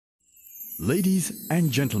Ladies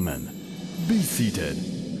and gentlemen, be seated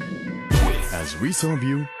as we serve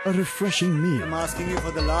you a refreshing meal. I'm asking you for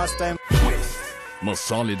the last time.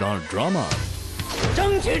 Masaledar drama.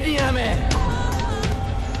 जंग छेड़नी है हमें,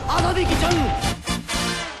 आजादी की जंग।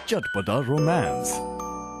 Chatpata romance.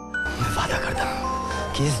 मैं वादा करता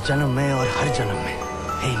हूँ कि इस जन्म में और हर जन्म में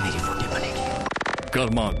यही मेरी फूटी बनेगी।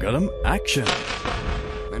 Garma garam action.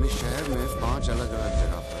 मैंने शहर में 5 अलग-अलग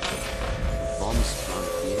जगह पर बॉम्ब्स प्लांट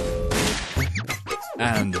किए।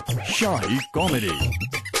 And Shahi comedy.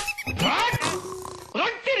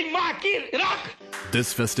 This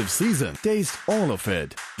festive season, taste all of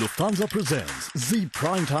it. Lufthansa presents Z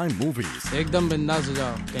Primetime Movies. एकदम बिंदास हो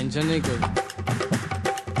जाओ, टेंशन नहीं कोई।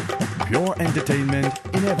 Pure entertainment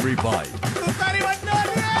in every bite.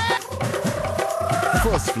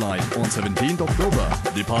 First flight on 17th October,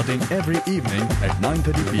 departing every evening at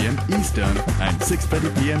 9:30 p.m. Eastern and 6:30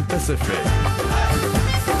 p.m. Pacific.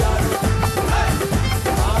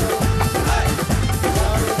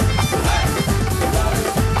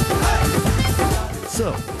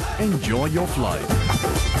 So, enjoy your flight.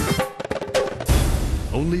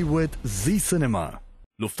 Only with Z Cinema.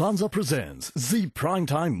 Lufthansa presents Z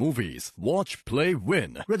Primetime Movies. Watch, play,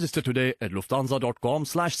 win. Register today at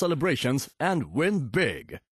lufthansa.com/celebrations and win big.